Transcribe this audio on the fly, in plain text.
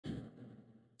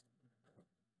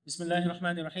بسم الله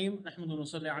الرحمن الرحيم نحمد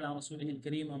ونصلي على رسوله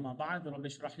الكريم أما بعد رب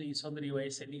اشرح لي صدري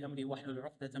ويسر لي أمري واحلل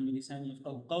عقدة من لساني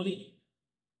يفقهوا قولي.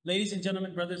 Ladies and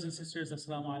gentlemen, brothers and sisters,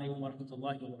 Assalamu alaikum wa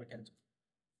rahmatullahi wa barakatuh.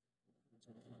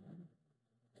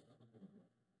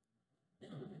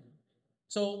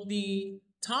 So the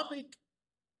topic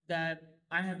that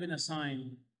I have been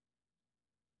assigned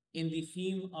in the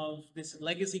theme of this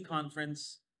legacy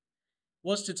conference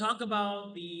was to talk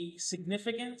about the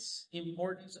significance,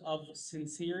 importance of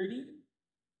sincerity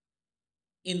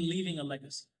in leaving a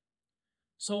legacy.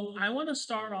 So I want to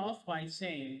start off by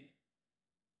saying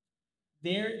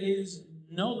there is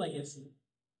no legacy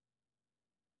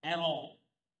at all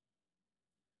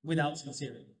without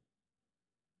sincerity.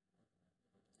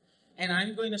 And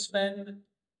I'm going to spend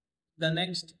the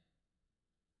next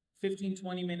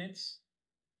 15-20 minutes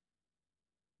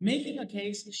making a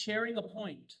case, sharing a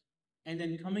point, and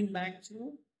then coming back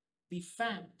to the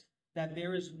fact that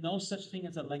there is no such thing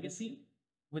as a legacy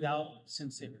without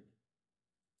sincerity.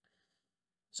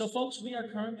 So folks, we are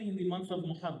currently in the month of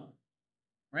Muharram,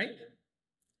 right?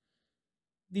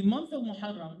 The month of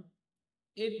Muharram,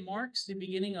 it marks the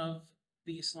beginning of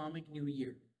the Islamic New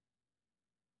Year.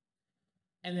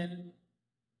 And then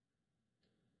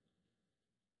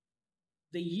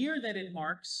the year that it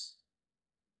marks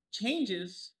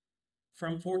changes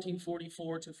from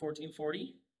 1444 to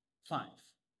 1445.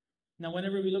 Now,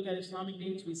 whenever we look at Islamic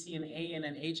dates, we see an A and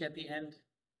an H at the end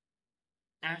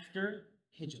after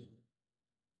Hijrah.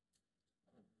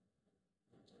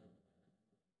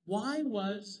 Why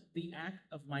was the act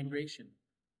of migration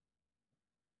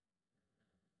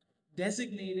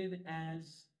designated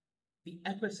as the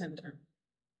epicenter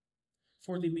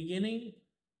for the beginning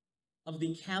of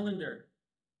the calendar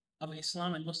of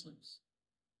Islam and Muslims?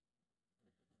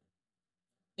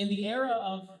 In the era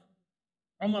of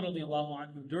Umar radiallahu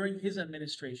anhu, during his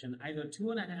administration, either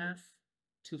 2.5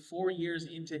 to 4 years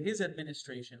into his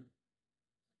administration,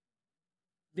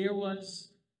 there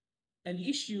was an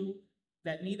issue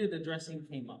that needed addressing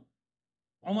came up.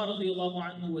 Umar radiallahu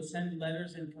anhu would send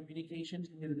letters and communication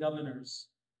to his governors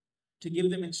to give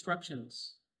them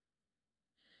instructions.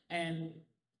 And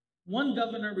one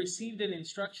governor received an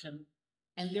instruction,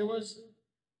 and there was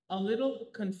a little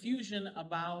confusion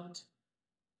about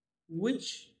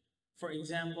which, for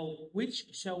example, which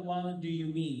Shawwal do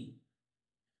you mean?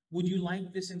 Would you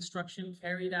like this instruction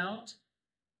carried out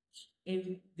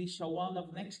in the Shawwal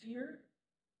of next year?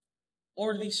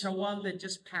 Or the Shawwal that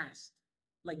just passed?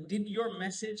 Like, did your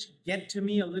message get to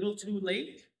me a little too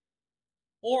late?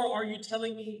 Or are you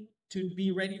telling me to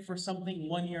be ready for something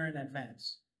 1 year in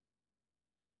advance?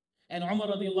 And Umar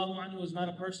radiallahu anhu was not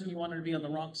a person you wanted to be on the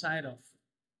wrong side of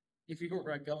if you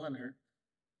were a governor.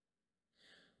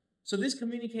 So this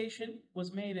communication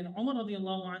was made, and Umar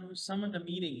radiallahu anhu summoned a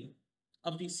meeting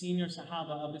of the senior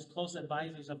Sahaba, of his close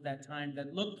advisors of that time,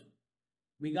 that look,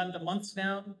 we got the months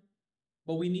down,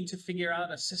 but we need to figure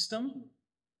out a system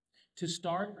to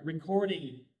start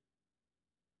recording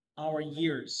our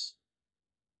years,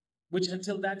 which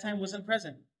until that time wasn't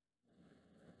present.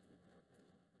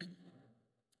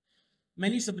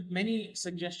 Many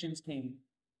suggestions came.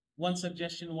 One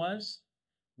suggestion was,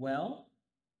 well,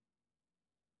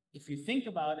 if you think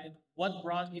about it, what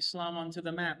brought Islam onto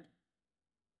the map?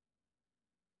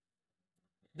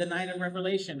 The night of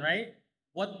revelation, right?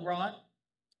 What brought,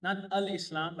 not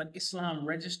al-Islam, but Islam,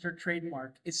 registered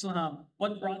trademark, Islam.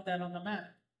 What brought that on the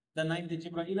map? The night that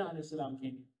Jibreel alayhi salam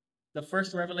came. The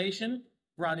first revelation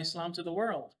brought Islam to the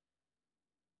world.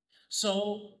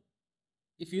 So,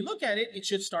 if you look at it, it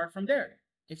should start from there.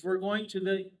 If we're going to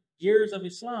the years of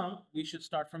Islam, we should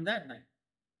start from that night.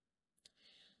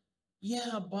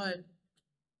 Yeah, but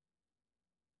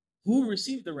who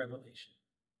received the revelation?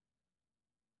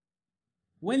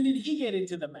 When did he get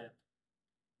into the map?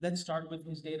 Let's start with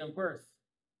his date of birth.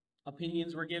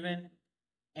 Opinions were given,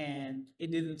 and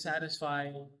it didn't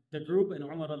satisfy the group, and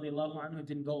Umar radiallahu anhu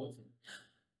didn't go with it.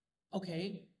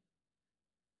 Okay,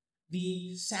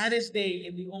 the saddest day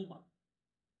in the Ummah,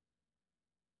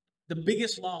 the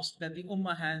biggest loss that the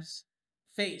Ummah has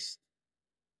faced,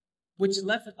 which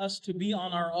left us to be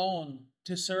on our own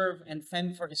to serve and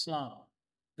fend for Islam,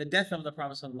 the death of the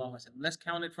Prophet ﷺ. Let's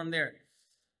count it from there.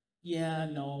 Yeah,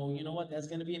 no, you know what? That's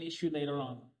going to be an issue later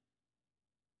on.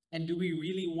 And do we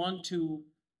really want to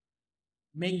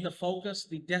make the focus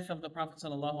the death of the Prophet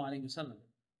ﷺ?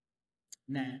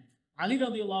 Nah. Ali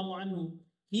radiallahu anhu,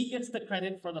 he gets the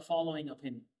credit for the following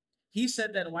opinion. He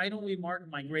said that, why don't we mark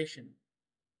migration,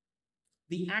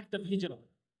 the act of hijrah?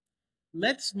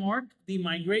 Let's mark the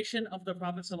migration of the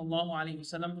Prophet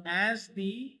ﷺ as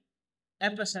the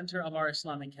epicenter of our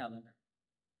Islamic calendar.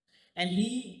 And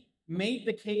he made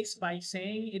the case by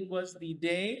saying it was the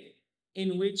day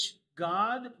in which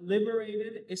God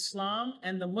liberated Islam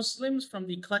and the Muslims from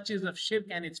the clutches of shirk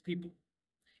and its people.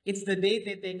 It's the day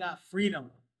that they got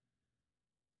freedom.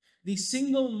 The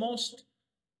single most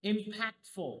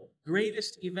impactful,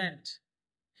 greatest event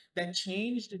that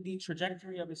changed the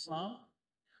trajectory of Islam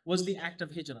was the act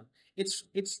of hijrah.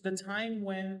 It's the time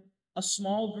when a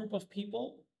small group of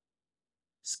people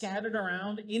scattered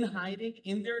around in hiding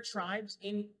in their tribes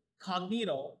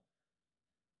incognito,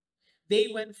 they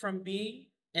went from being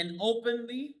an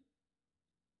openly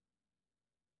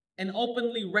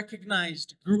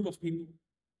recognized group of people.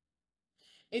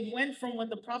 It went from when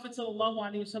the Prophet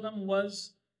ﷺ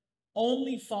was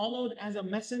only followed as a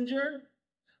messenger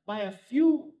by a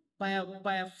few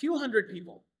hundred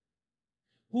people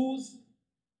whose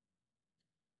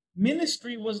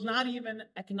ministry was not even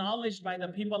acknowledged by the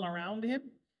people around him.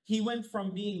 He went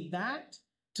from being that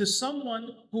to someone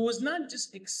who was not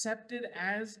just accepted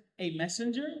as a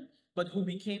messenger, but who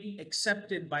became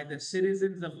accepted by the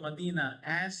citizens of Medina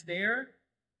as their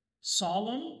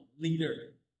solemn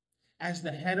leader, as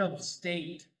the head of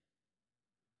state.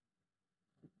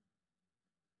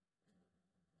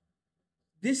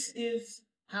 This is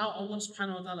how Allah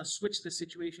subhanahu wa ta'ala switched the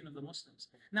situation of the Muslims.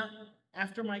 Now,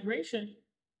 after migration,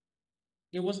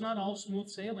 it was not all smooth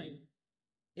sailing.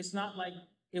 It's not like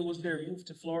it was their move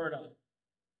to Florida.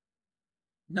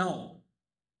 No,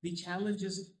 the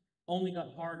challenges only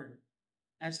got harder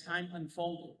as time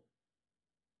unfolded.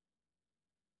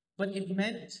 But it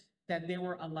meant that they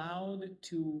were allowed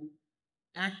to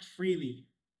act freely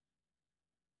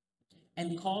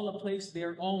and call a place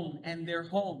their own and their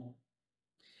home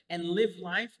and live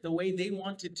life the way they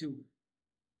wanted to,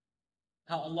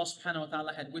 how Allah subhanahu wa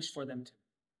ta'ala had wished for them to.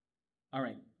 All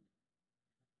right.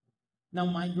 Now,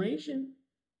 migration,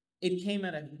 it came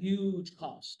at a huge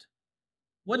cost.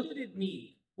 What did it mean?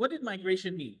 What did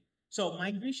migration mean? So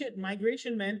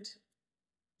migration meant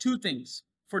two things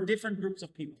for different groups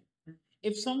of people.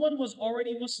 If someone was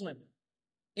already Muslim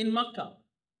in Makkah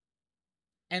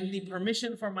and the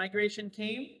permission for migration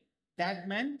came, that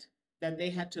meant that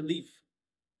they had to leave.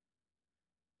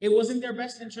 It was in their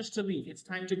best interest to leave. It's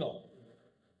time to go.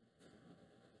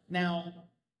 Now,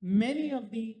 many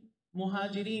of the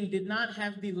Muhajirin did not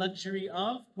have the luxury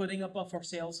of putting up a for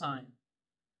sale sign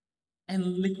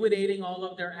and liquidating all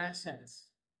of their assets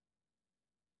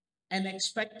and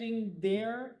expecting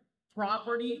their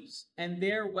properties and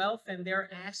their wealth and their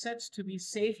assets to be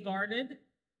safeguarded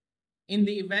in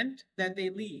the event that they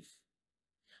leave,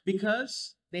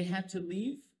 because they had to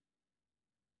leave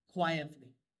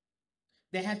quietly.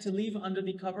 They had to leave under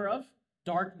the cover of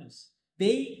darkness.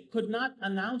 They could not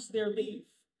announce their leave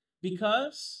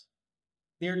because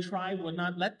their tribe would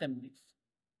not let them leave.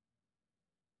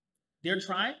 Their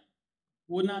tribe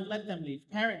would not let them leave.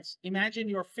 Parents, imagine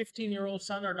your 15-year-old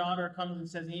son or daughter comes and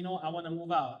says, you know, I want to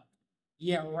move out.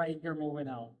 Yeah, right, you're moving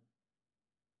out.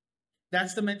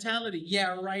 That's the mentality.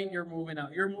 Yeah, right, you're moving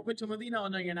out. You're moving to Medina? Oh,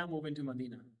 no, you're not moving to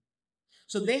Medina.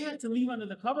 So they had to leave under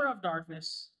the cover of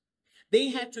darkness. They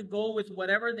had to go with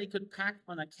whatever they could pack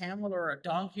on a camel or a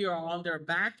donkey or on their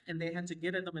back, and they had to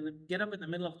get up in the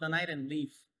middle of the night and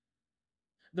leave.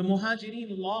 The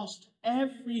Muhajirin lost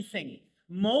everything.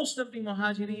 Most of the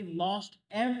Muhajirin lost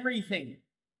everything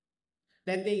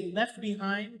that they left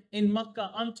behind in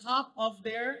Makkah, on top of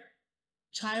their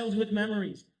childhood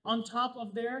memories, on top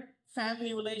of their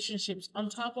family relationships, on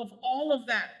top of all of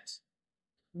that,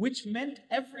 which meant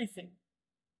everything.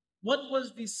 What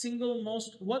was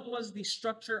the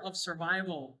structure of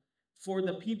survival for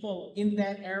the people in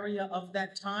that area of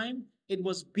that time? It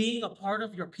was being a part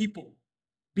of your people,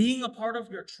 being a part of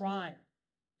your tribe.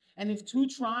 And if two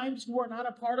tribes who are not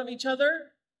a part of each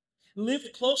other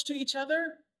lived close to each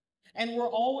other and were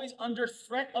always under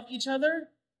threat of each other,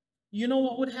 you know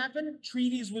what would happen?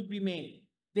 Treaties would be made.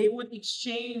 They would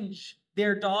exchange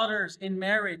their daughters in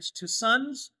marriage to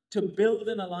sons to build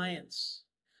an alliance,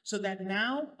 so that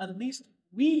now at least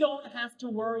we don't have to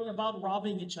worry about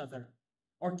robbing each other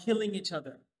or killing each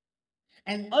other.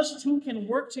 And us two can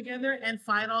work together and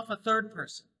fight off a third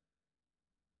person.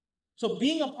 So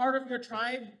being a part of your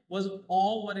tribe was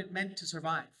all what it meant to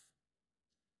survive.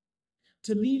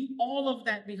 To leave all of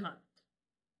that behind.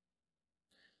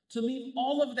 To leave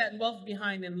all of that wealth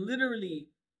behind and literally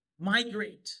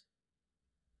migrate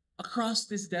across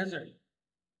this desert,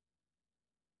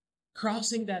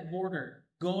 crossing that border,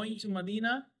 going to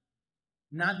Medina,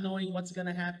 not knowing what's going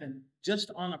to happen,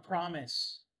 just on a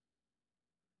promise.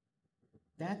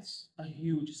 That's a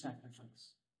huge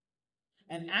sacrifice.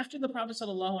 And after the Prophet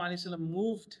ﷺ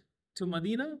moved to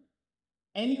Medina,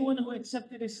 anyone who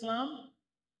accepted Islam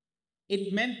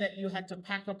it meant that you had to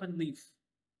pack up and leave.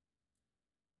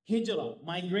 Hijrah,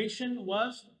 migration,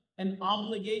 was an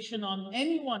obligation on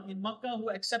anyone in Makkah who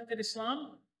accepted Islam.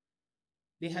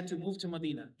 They had to move to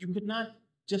Medina. You could not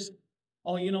just,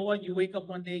 oh, you know what? You wake up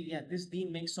one day, yeah, this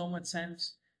deen makes so much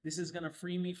sense. This is going to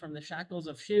free me from the shackles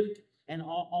of shirk and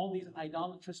all these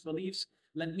idolatrous beliefs.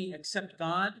 Let me accept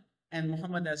God and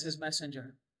Muhammad as his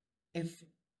messenger. If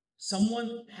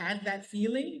someone had that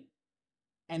feeling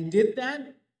and did that,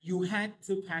 you had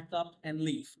to pack up and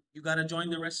leave. You got to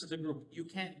join the rest of the group. You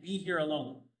can't be here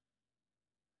alone.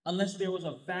 Unless there was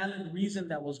a valid reason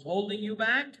that was holding you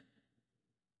back.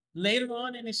 Later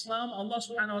on in Islam, Allah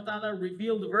subhanahu wa ta'ala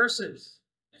revealed verses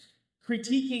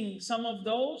critiquing some of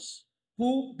those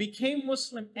who became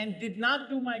Muslim and did not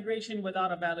do migration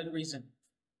without a valid reason.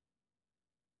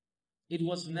 It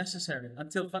was necessary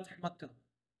until Fath Makkah.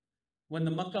 When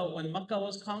Makkah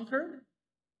was conquered,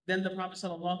 then the Prophet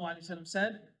ﷺ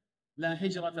said, La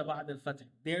hijrata ba'd al-fath.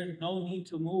 There's no need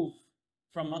to move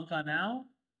from Makkah now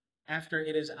after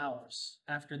it is ours,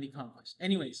 after the conquest.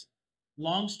 Anyways,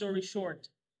 long story short,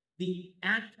 the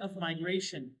act of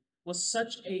migration was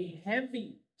such a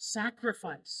heavy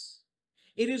sacrifice.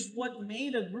 It is what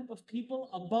made a group of people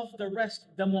above the rest.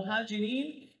 The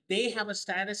Muhajirin, they have a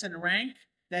status and rank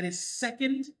that is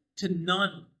second to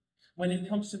none when it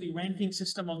comes to the ranking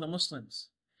system of the Muslims.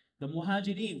 The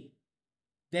Muhajirin,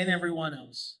 then everyone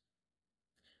else.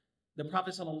 The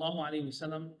Prophet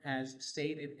ﷺ has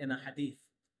stated in a hadith,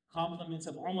 compliments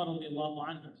of Umar radiallahu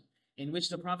anhu, in which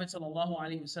the Prophet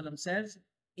ﷺ says,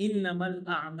 إِنَّمَا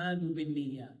الْأَعْمَالُ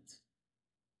بِالنِّيَّاتِ.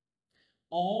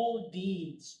 All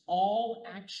deeds, all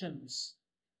actions,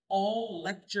 all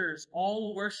lectures,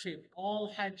 all worship,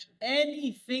 all hajj,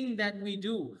 anything that we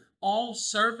do, all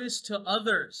service to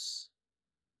others,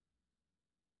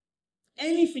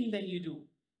 anything that you do,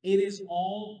 it is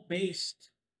all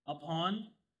based upon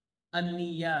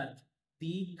an-niyat,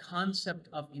 the concept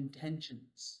of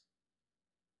intentions.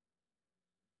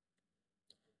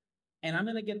 And I'm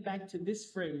going to get back to this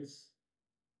phrase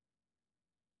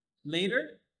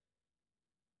later.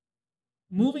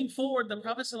 Moving forward, the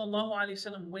Prophet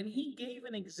ﷺ, when he gave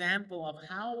an example of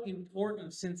how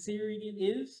important sincerity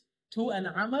is to an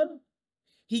amal,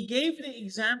 he gave the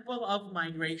example of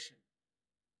migration.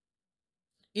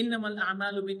 إِنَّمَا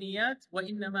الْأَعْمَالُ بِالنِّيَّاتِ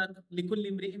وَإِنَّمَا لِكُلِّ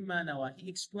امْرِئٍ مَّا نَوَىٰ. He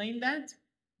explained that.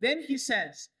 Then he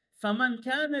says, فَمَنْ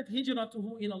كَانَتْ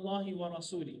هِجْرَتُهُ إِلَى اللَّهِ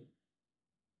وَرَسُولِهِ.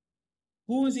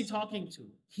 Who is he talking to?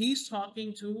 He's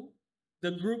talking to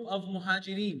the group of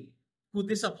Muhajirin who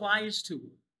this applies to.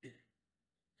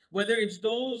 Whether it's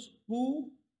those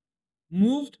who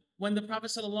moved when the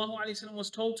Prophet ﷺ was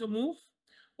told to move,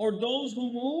 or those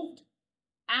who moved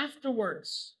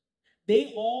afterwards,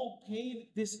 they all paid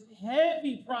this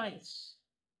heavy price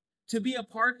to be a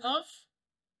part of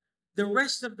the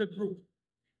rest of the group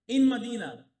in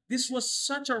Medina. This was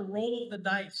such a roll of the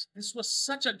dice. This was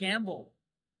such a gamble.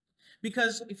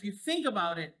 Because if you think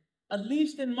about it, at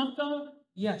least in Makkah,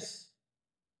 yes,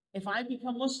 if I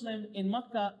become Muslim in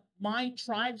Makkah, my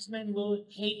tribesmen will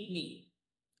hate me.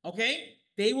 Okay?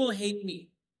 They will hate me.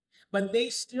 But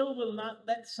they still will not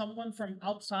let someone from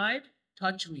outside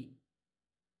touch me.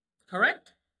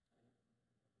 Correct?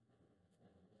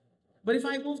 But if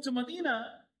I move to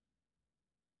Medina,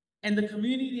 and the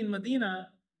community in Medina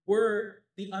were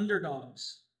the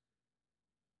underdogs,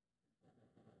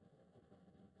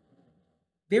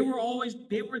 they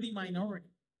were the minority.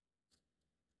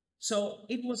 So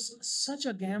it was such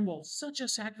a gamble, such a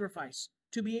sacrifice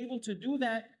to be able to do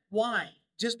that. Why?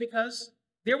 Just because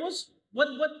there was, what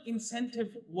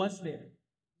incentive was there?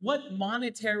 What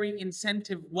monetary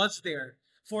incentive was there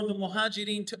for the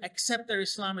Muhajirin to accept their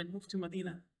Islam and move to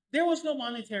Medina? There was no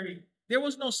monetary, there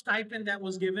was no stipend that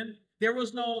was given. There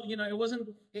was no, it wasn't,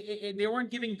 they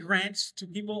weren't giving grants to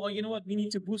people. Oh, you know what? We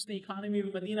need to boost the economy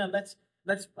of Medina. Let's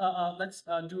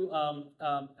do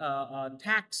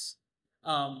tax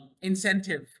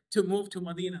incentive to move to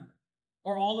Medina,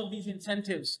 or all of these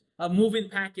incentives, a move-in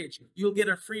package. You'll get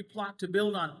a free plot to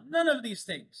build on. None of these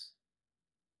things.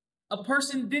 A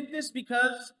person did this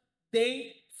because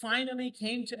they finally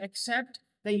came to accept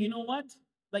that, you know what?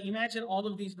 Like, imagine all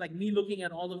of these, like me looking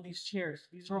at all of these chairs.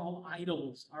 These are all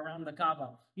idols around the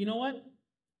Kaaba. You know what?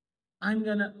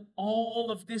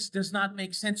 All of this does not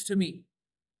make sense to me.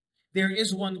 There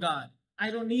is one God.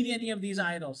 I don't need any of these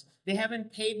idols. They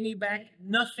haven't paid me back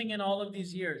nothing in all of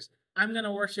these years. I'm going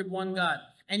to worship one God.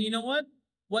 And you know what?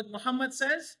 What Muhammad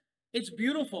says, it's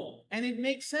beautiful and it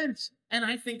makes sense. And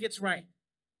I think it's right.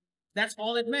 That's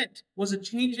all it meant, was a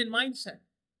change in mindset.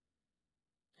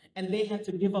 And they had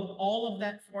to give up all of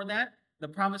that for that. The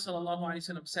Prophet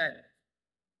ﷺ said,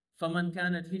 فَمَنْ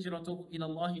كَانَتْ هِجْرَتُهُ إِلَى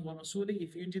اللَّهِ وَرَسُولِهِ.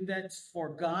 If you did that for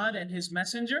God and His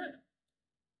Messenger,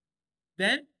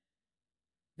 then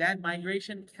that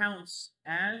migration counts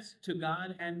as to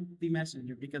God and the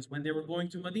Messenger. Because when they were going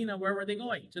to Medina, where were they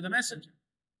going? To the Messenger.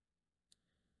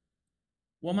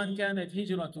 وَمَنْ كَانَتْ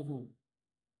هِجْرَتُهُ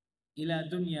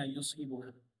إِلَى دُنْيَا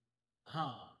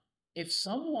يُصِيبُهَا. If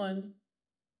someone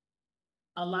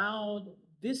allowed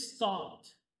this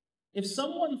thought, if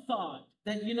someone thought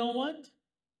that, you know what?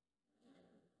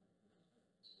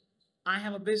 I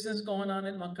have a business going on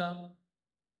in Makkah.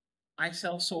 I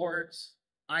sell swords.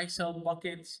 I sell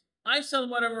buckets. I sell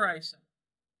whatever I sell.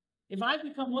 If I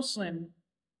become Muslim,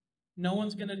 no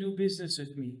one's going to do business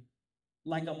with me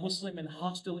like a Muslim in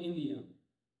hostile India.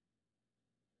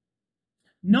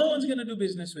 No one's going to do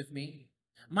business with me.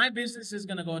 My business is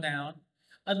going to go down.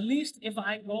 At least if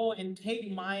I go and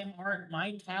take my art,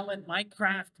 my talent, my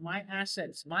craft, my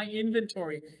assets, my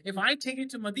inventory, if I take it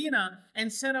to Medina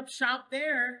and set up shop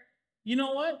there, you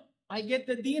know what? I get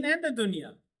the deen and the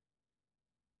dunya.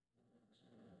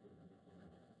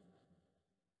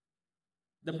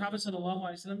 The Prophet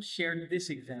ﷺ shared this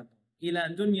example.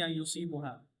 إِلَى دُنْيَا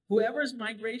يُصِيبُهَا. Whoever's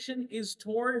migration is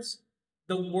towards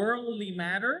the worldly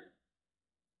matter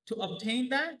to obtain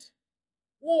that,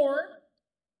 or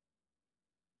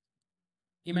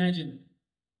imagine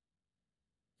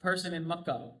person in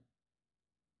Makkah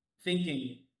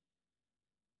thinking,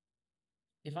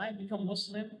 if I become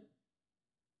Muslim,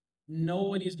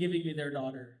 nobody's giving me their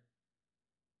daughter.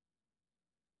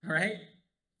 Right?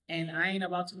 And I ain't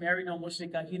about to marry no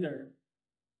mushrika either.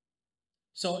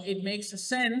 So it makes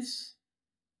sense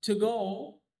to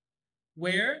go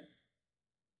where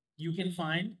you can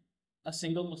find a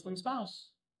single Muslim spouse.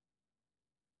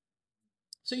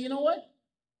 So you know what?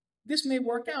 This may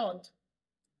work out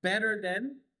better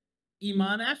than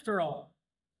Iman after all.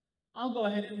 I'll go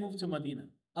ahead and move to Medina.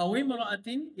 Or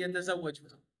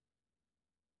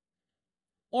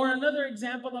another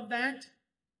example of that,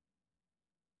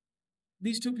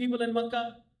 these two people in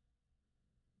Makkah,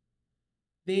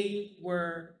 they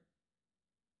were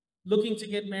looking to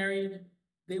get married,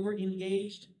 they were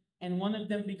engaged, and one of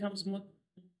them becomes,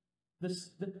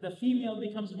 the female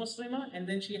becomes Muslimah, and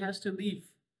then she has to leave.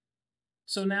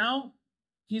 So now,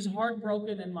 he's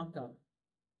heartbroken in Makkah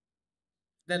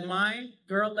that my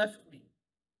girl left me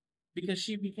because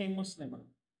she became Muslimah.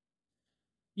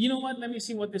 You know what? Let me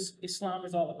see what this Islam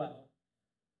is all about.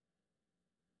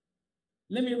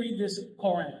 Let me read this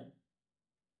Quran.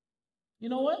 You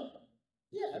know what?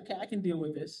 Yeah, okay, I can deal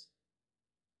with this.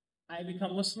 I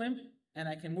become Muslim and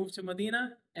I can move to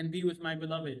Medina and be with my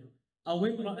beloved. Or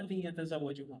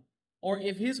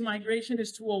if his migration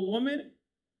is to a woman,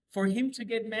 for him to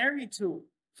get married to,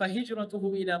 فَهِجْرَتُهُ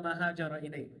إِلَى مَا هَاجَرَ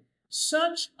إِلَيْهِ.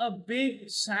 Such a big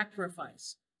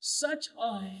sacrifice, such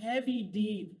a heavy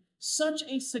deed, such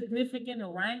a significant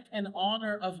rank and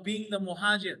honor of being the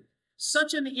muhajir,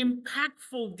 such an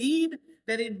impactful deed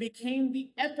that it became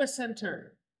the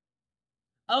epicenter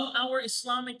of our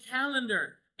Islamic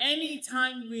calendar.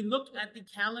 Anytime we look at the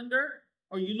calendar,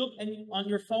 or you look on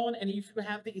your phone and if you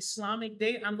have the Islamic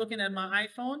date, I'm looking at my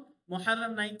iPhone,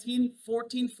 Muharram 19,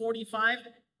 1445,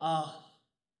 AH.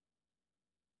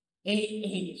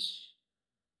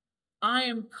 I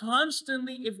am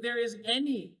constantly, if there is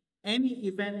any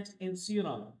event in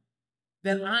Sirah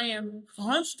that I am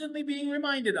constantly being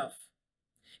reminded of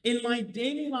in my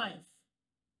daily life,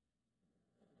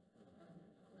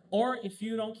 or if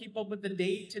you don't keep up with the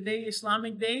day-to-day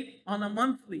Islamic date, on a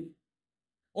monthly,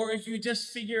 or if you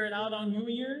just figure it out on New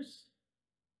Year's,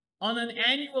 on an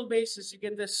annual basis, you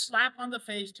get this slap on the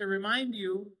face to remind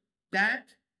you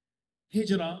that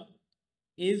hijrah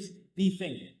is the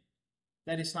thing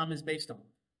that Islam is based on.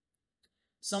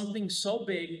 Something so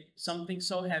big, something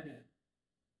so heavy,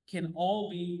 can all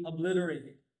be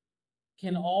obliterated,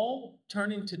 can all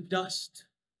turn into dust.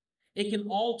 It can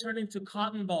all turn into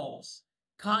cotton balls,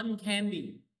 cotton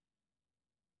candy,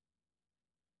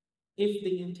 if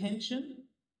the intention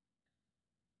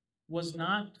was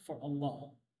not for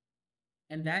Allah.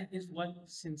 And that is what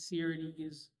sincerity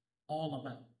is all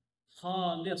about.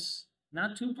 Khalis,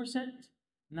 not 2%,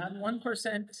 not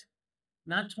 1%,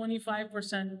 not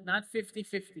 25%, not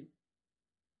 50-50.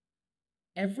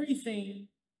 Everything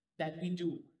that we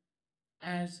do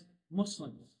as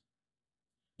Muslims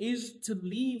is to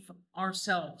leave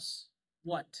ourselves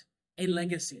what? A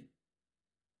legacy.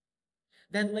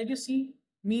 That legacy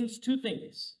means two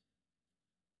things.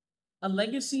 A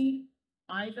legacy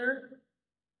either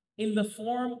in the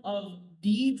form of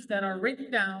deeds that are written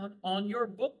down on your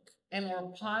book and are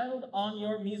piled on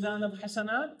your mizan of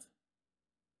hasanat.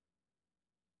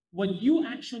 What you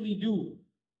actually do,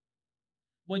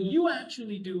 What you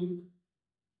actually do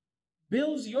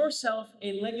builds yourself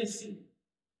a legacy,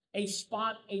 a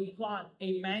spot, a plot,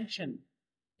 a mansion,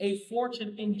 a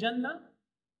fortune in Jannah.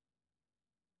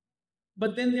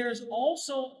 But then there's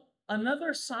also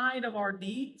another side of our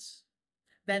deeds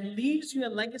that leaves you a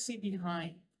legacy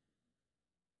behind.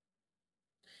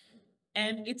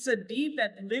 And it's a deed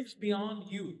that lives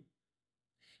beyond you.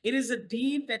 It is a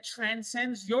deed that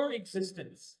transcends your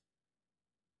existence,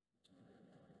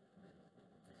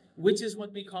 which is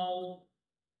what we call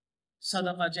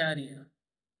sadaqah jariyah.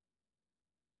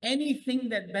 Anything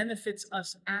that benefits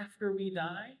us after we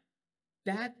die,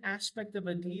 that aspect of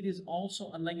a deed is also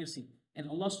a legacy. And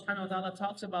Allah subhanahu wa ta'ala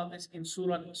talks about this in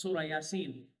Surah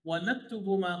Yasin. وَنَكْتُبُ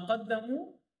مَا قَدَّمُوا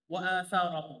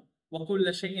وَآثَارَهُمْ وَكُلَّ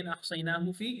شَيْءٍ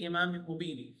أَحْصَيْنَاهُ فِي إِمَامٍ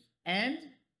مُبِينٍ. And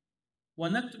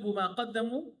وَنَكْتُبُ مَا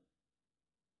قَدَّمُوا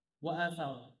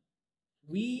وَآثَارَهُمْ.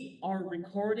 We are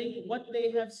recording what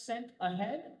they have sent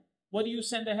ahead. What do you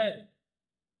send ahead?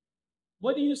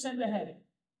 What do you send ahead?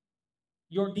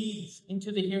 Your deeds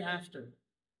into the hereafter.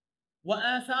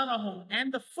 وَآثَارَهُمْ,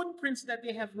 and the footprints that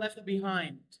they have left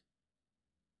behind.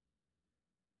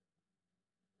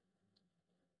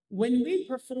 When we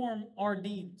perform our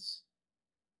deeds,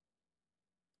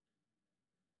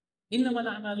 إِنَّمَا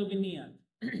الْأَعْمَالُ بِالنِّيَّاتِ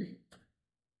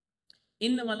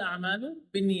إِنَّمَا الْأَعْمَالُ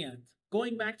بِالنِّيَّاتِ.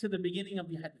 Going back to the beginning of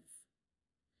the hadith.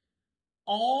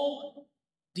 All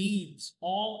deeds,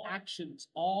 all actions,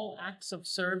 all acts of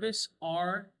service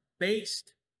are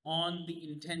based on the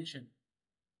intention.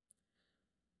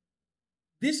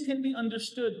 This can be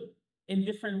understood in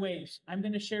different ways. I'm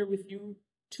going to share with you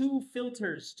 2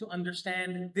 filters to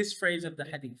understand this phrase of the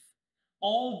hadith.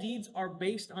 All deeds are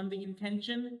based on the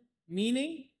intention,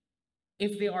 meaning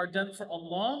if they are done for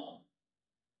Allah,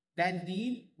 that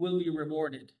deed will be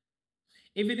rewarded.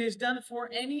 If it is done for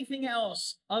anything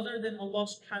else other than Allah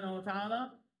subhanahu wa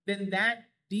ta'ala, then that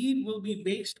deed will be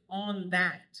based on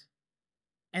that.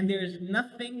 And there is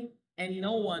nothing and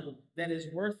no one that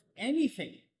is worth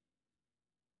anything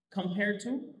compared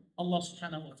to Allah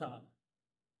subhanahu wa ta'ala.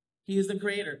 He is the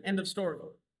creator. End of story.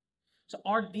 So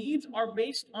our deeds are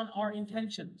based on our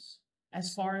intentions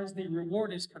as far as the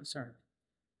reward is concerned.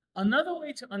 Another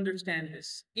way to understand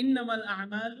this, إِنَّمَا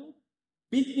الْأَعْمَالُ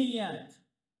بِالنِّيَّاتِ.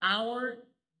 Our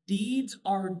deeds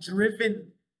are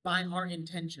driven by our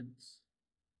intentions.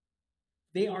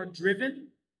 They are driven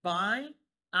by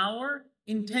our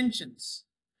intentions.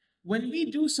 When we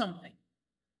do something,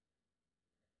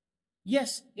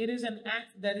 yes, it is an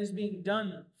act that is being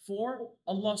done for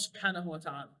Allah subhanahu wa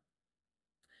ta'ala.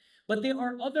 But there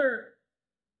are other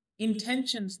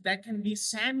intentions that can be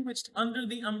sandwiched under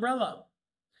the umbrella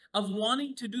of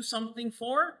wanting to do something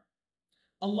for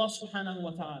Allah subhanahu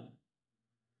wa ta'ala.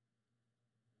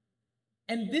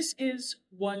 And this is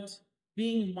what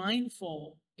being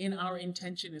mindful in our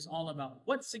intention is all about.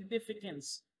 What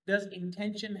significance does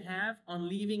intention have on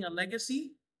leaving a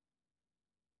legacy?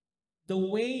 The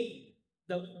way,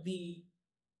 the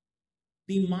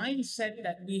mindset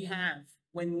that we have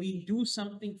when we do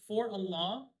something for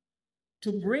Allah,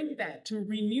 to bring that, to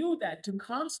renew that, to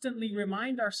constantly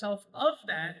remind ourselves of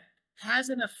that, has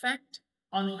an effect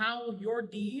on how your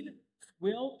deed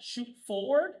will shoot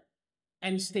forward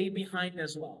and stay behind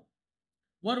as well.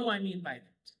 What do I mean by that?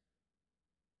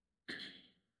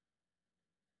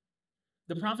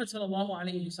 The Prophet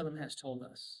ﷺ has told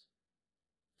us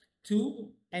to,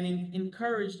 and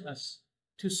encouraged us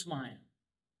to smile.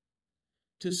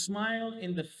 To smile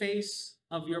in the face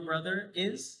of your brother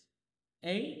is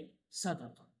a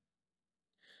sadaqah.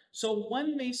 So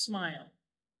one may smile,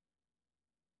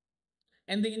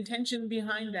 and the intention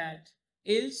behind that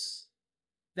is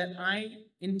that I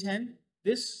intend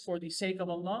this for the sake of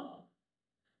Allah.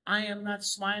 I am not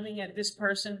smiling at this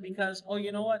person because, oh,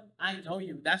 you know what? I know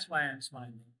you. That's why I'm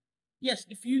smiling. Yes,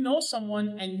 if you know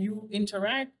someone and you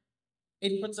interact,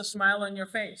 it puts a smile on your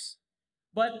face.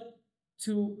 But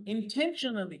to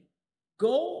intentionally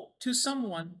go to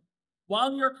someone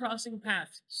while you're crossing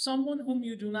paths, someone whom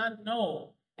you do not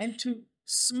know, and to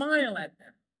smile at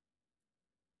them,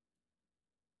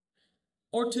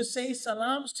 or to say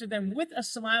salams to them with a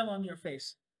smile on your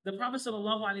face. The Prophet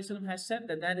ﷺ has said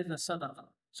that that is a sadaqah.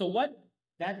 So what?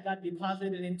 That got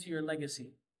deposited into your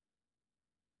legacy.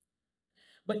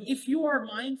 But if you are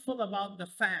mindful about the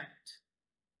fact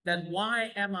that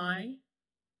what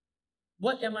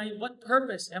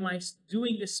purpose am I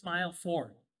doing this smile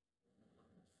for?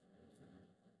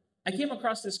 I came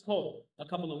across this quote a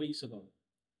couple of weeks ago.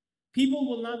 People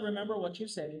will not remember what you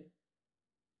say.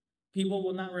 People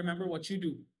will not remember what you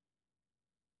do.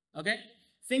 Okay?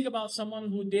 Think about someone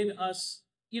who did us,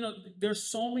 there's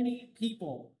so many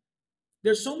people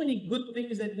There's so many good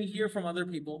things that we hear from other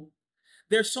people.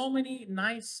 There's so many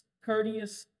nice,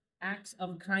 courteous acts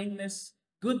of kindness,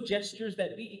 good gestures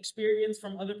that we experience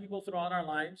from other people throughout our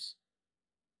lives.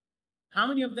 How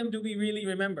many of them do we really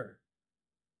remember?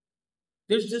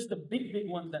 There's just the big, big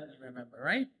ones that we remember,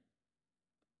 right?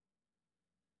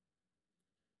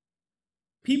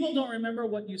 People don't remember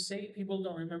what you say. People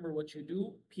don't remember what you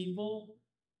do. People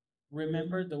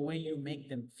remember the way you make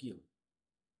them feel.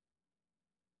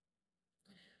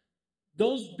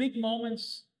 Those big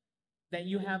moments that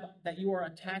you have, that you are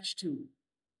attached to,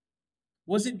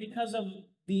 was it because of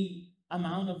the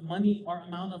amount of money or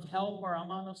amount of help or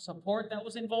amount of support that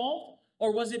was involved?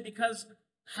 Or was it because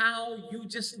how you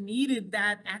just needed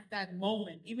that at that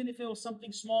moment, even if it was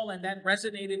something small and that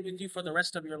resonated with you for the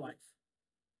rest of your life?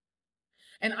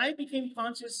 And I became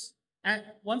conscious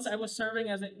once I was serving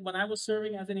when I was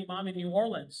serving as an imam in New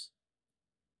Orleans.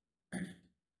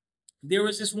 There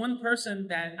was this one person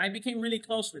that I became really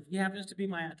close with. He happens to be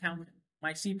my accountant,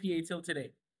 my CPA till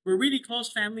today. We're really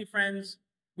close family friends.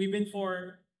 We've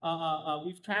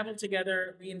traveled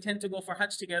together. We intend to go for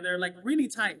Hajj together, like really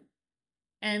tight.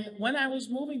 And when I was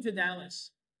moving to Dallas,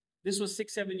 this was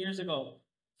 6-7 years ago,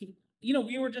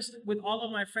 we were just with all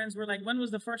of my friends. We're like, when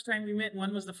was the first time we met?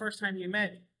 When was the first time you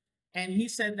met? And he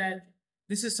said that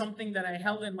this is something that I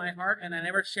held in my heart and I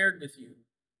never shared with you,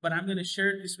 but I'm going to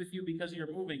share this with you because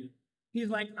you're moving. He's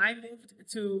like, I moved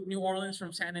to New Orleans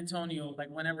from San Antonio, like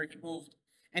whenever he moved.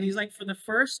 And he's like, for the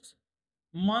first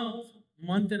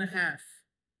month and a half,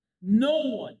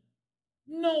 no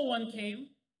one came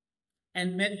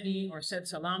and met me or said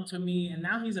salam to me. And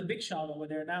now he's a big shot over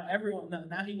there. Now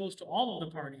he goes to all of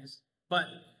the parties. But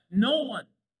no one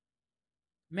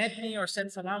met me or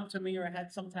said salam to me or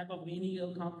had some type of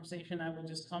menial conversation. I would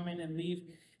just come in and leave.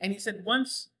 And he said,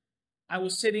 once I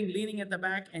was sitting, leaning at the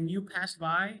back, and you passed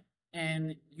by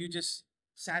and you just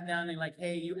sat down and like,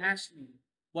 hey, you asked me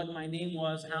what my name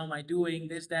was, how am I doing,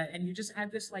 this, that. And you just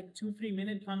had this like 2-3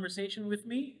 minute conversation with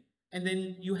me. And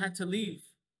then you had to leave.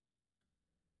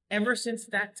 Ever since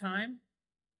that time,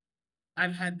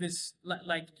 I've had this,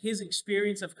 like his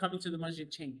experience of coming to the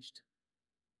masjid changed.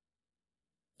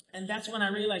 And that's when I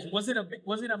realized, was it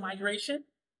a migration?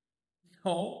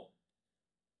 No.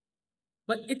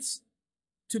 But it's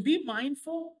to be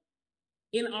mindful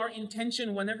in our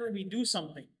intention whenever we do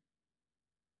something.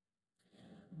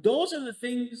 Those are the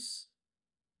things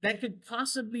that could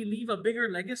possibly leave a bigger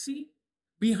legacy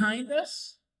behind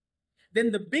us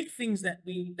than the big things that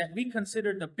we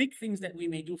consider the big things that we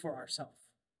may do for ourselves.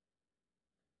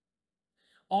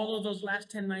 All of those last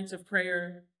 10 nights of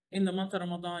prayer in the month of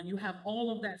Ramadan, you have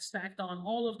all of that stacked on,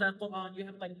 all of that Quran, you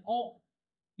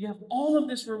have all of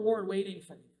this reward waiting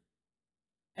for you.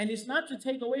 And it's not to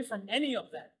take away from any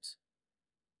of that.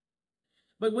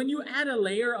 But when you add a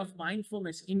layer of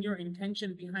mindfulness in your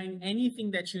intention behind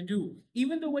anything that you do,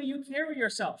 even the way you carry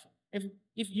yourself, if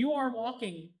you are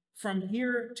walking from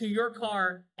here to your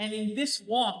car, and in this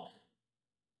walk,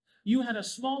 you had a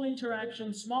small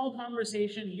interaction, small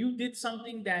conversation, you did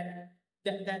something that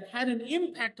had an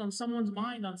impact on someone's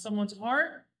mind, on someone's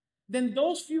heart, then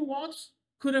those few walks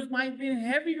might have been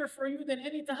heavier for you than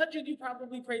any tahajjud you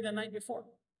probably prayed the night before.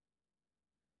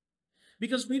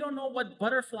 Because we don't know what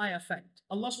butterfly effect.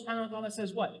 Allah subhanahu wa ta'ala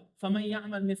says what? فَمَنْ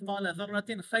يَعْمَلْ مِثْقَالَ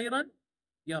ذَرَّةٍ خَيْرًا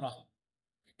يَرَهُ.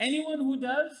 Anyone who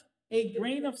does a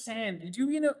grain of sand. Did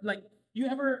you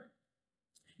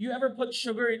ever put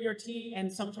sugar in your tea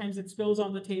and sometimes it spills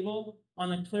on the table,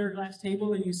 on a clear glass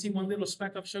table, and you see one little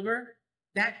speck of sugar?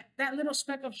 That little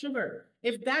speck of sugar,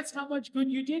 if that's how much good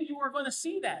you did, you are going to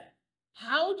see that.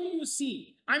 How do you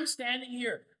see? I'm standing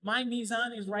here. My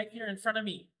mizan is right here in front of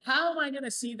me. How am I going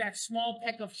to see that small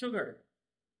peck of sugar?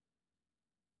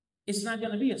 It's not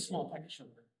going to be a small peck of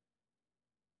sugar.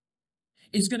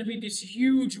 It's going to be this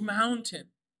huge mountain.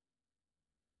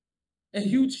 A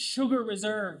huge sugar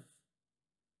reserve.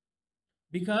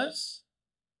 Because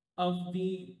of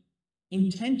the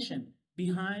intention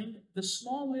behind the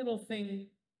small little thing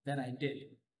that I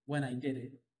did when I did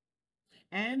it.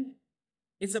 And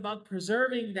it's about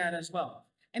preserving that as well.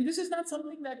 And this is not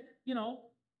something that,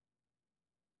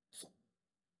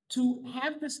 to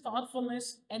have this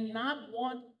thoughtfulness and not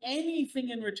want anything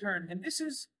in return. And this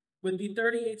is, with the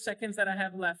 38 seconds that I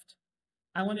have left,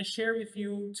 I want to share with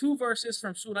you 2 verses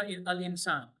from Surah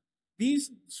Al-Insan.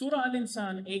 Surah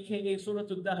Al-Insan, aka Surah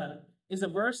Al-Dahr, is a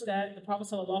verse that the Prophet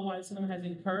ﷺ has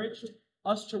encouraged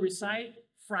us to recite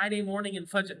Friday morning in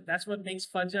Fajr. That's what makes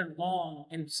Fajr long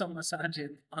in some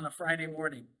masajid on a Friday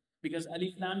morning. Because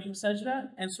Alif Lam Mim Sajda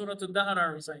and Surah Al-Dahr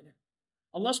are recited.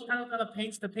 Allah subhanahu wa ta'ala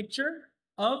paints the picture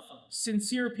of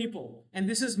sincere people. And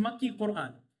this is Makki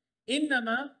Quran.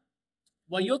 إِنَّمَا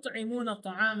وَيُطْعِمُونَ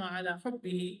الطَّعَامَ عَلَى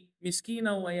حُبِّهِ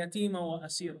مِسْكِينًا وَيَتِيمًا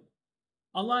وَأَسِيرًا.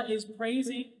 Allah is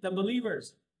praising the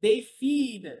believers. They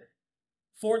feed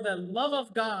for the love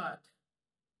of God.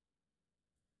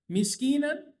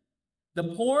 Miskinan, the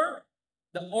poor,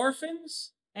 the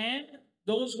orphans, and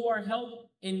those who are held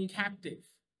in captive.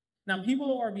 Now, people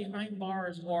who are behind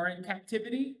bars or in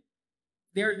captivity,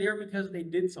 they're there because they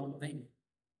did something.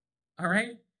 All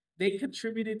right? They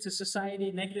contributed to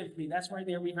society negatively. That's why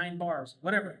they're behind bars.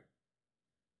 Whatever.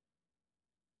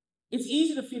 It's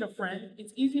easy to feed a friend.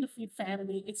 It's easy to feed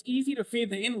family. It's easy to feed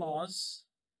the in-laws.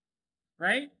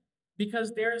 Right?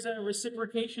 Because there's a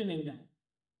reciprocation in that.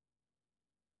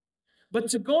 But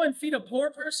to go and feed a poor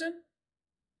person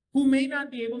who may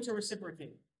not be able to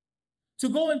reciprocate. To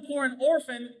go and pour an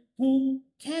orphan who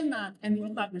cannot and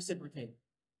will not reciprocate.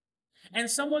 And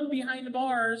someone behind the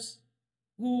bars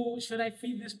who, should I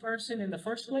feed this person in the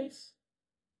first place?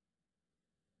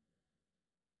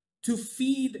 To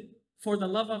feed for the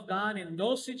love of God in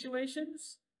those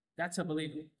situations, that's a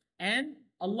believer. And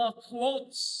Allah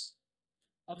quotes,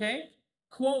 okay?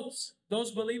 Quotes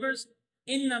those believers,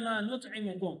 إِنَّمَا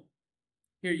نُطْعِمُكُمْ.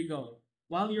 Here you go.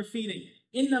 While you're feeding,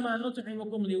 إِنَّمَا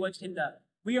نُطْعِمُكُمْ لِوَجْهِ اللَّهِ.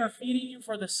 We are feeding you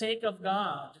for the sake of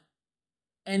God.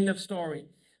 End of story.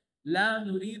 لَا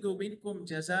نُرِيدُ مِنْكُمْ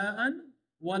جَزَاءً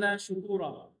وَلَا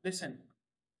شُكُورًا. Listen,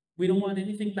 we don't want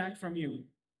anything back from you.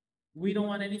 We don't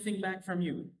want anything back from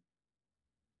you.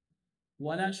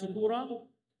 وَلَا شُكُورًا.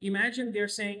 Imagine they're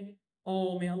saying,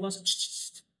 oh, may Allah...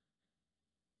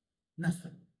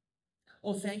 Nothing.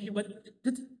 Oh, thank you, but...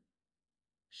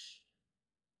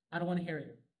 I don't want to hear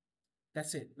it.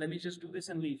 That's it. Let me just do this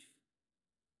and leave.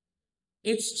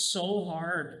 It's so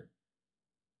hard.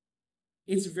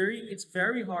 It's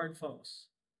very hard, folks,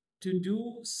 to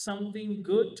do something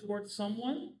good towards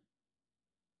someone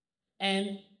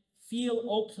and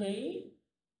feel okay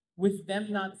with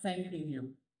them not thanking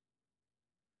you.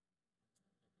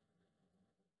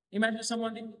 Imagine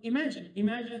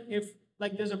if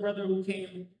like there's a brother who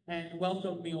came and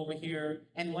welcomed me over here,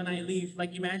 and when I leave,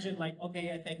 like imagine like,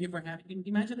 okay, I thank you for having,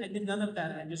 imagine I did none of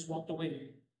that and I just walked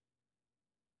away.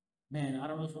 Man, I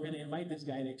don't know if we're going to invite this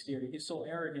guy next year. He's so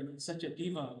arrogant and such a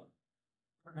diva.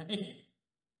 Right?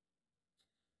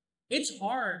 It's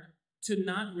hard to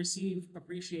not receive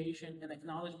appreciation and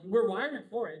acknowledgement. We're wired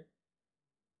for it.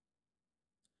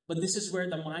 But this is where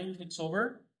the mind takes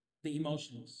over the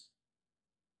emotions.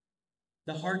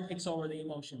 The heart takes over the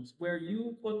emotions. Where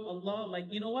you put Allah, like,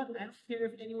 you know what? I don't care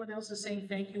if anyone else is saying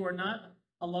thank you or not.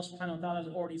 Allah subhanahu wa ta'ala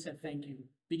has already said thank you.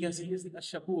 Because He is the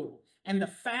Shakur. And the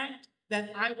fact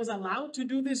that I was allowed to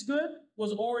do this good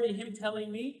was already Him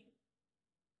telling me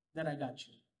that I got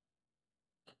you.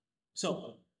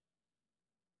 So,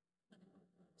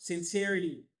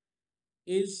 sincerity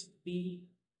is the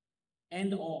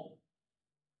end all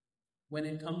when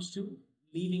it comes to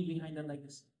leaving behind a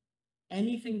legacy.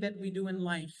 Anything that we do in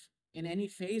life, in any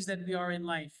phase that we are in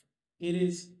life, it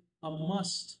is a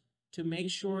must to make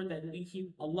sure that we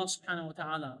keep Allah subhanahu wa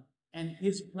ta'ala and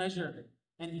His pleasure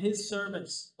and His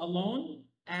service alone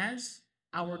as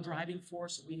our driving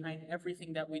force behind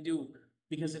everything that we do.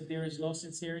 Because if there is no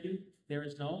sincerity, there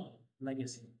is no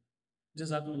legacy.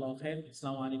 Jazakumullahu khair.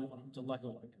 Assalamu alaikum wa rahmatullahi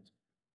wa barakatuh.